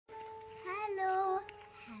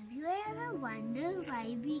wonder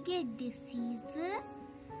why we get diseases?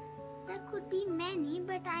 There could be many,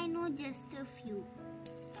 but I know just a few.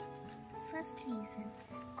 First reason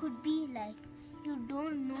could be like you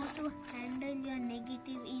don't know to handle your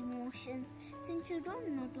negative emotions. Since you don't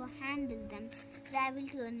know to handle them, that will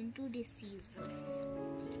turn into diseases.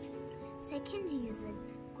 Second reason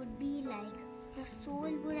could be like the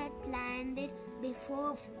soul would have planned it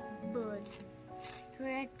before birth. It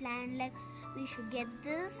would have planned like we should get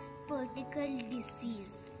this particular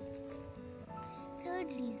disease. Third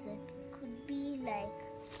reason could be like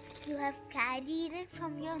you have carried it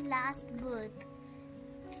from your last birth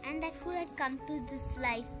and that would have come to this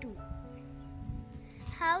life too.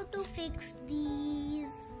 How to fix these?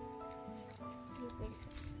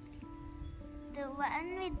 The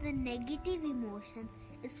one with the negative emotions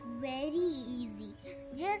is very easy.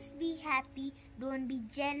 Just be happy, don't be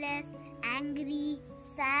jealous, angry,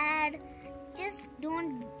 sad. Just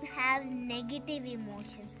don't have negative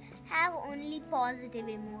emotions. Have only positive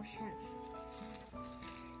emotions.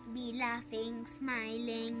 Be laughing,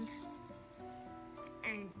 smiling.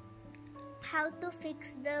 And how to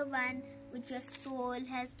fix the one which your soul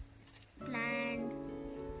has planned?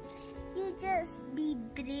 You just be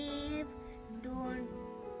brave, don't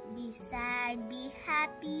be sad, be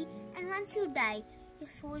happy, and once you die, your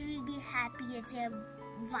soul will be happy that you have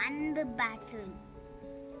won the battle.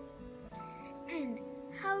 And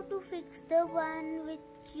how to fix the one which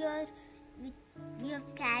you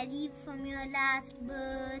have carried from your last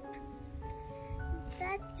birth?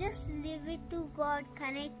 That just leave it to God,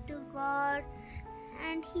 connect to God,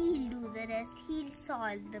 and He'll do the rest. He'll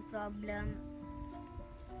solve the problem.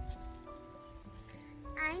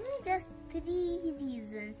 I know just 3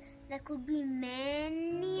 reasons. There could be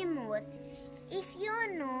many more. If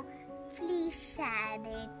you know, please share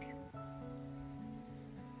it.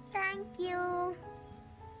 Thank you.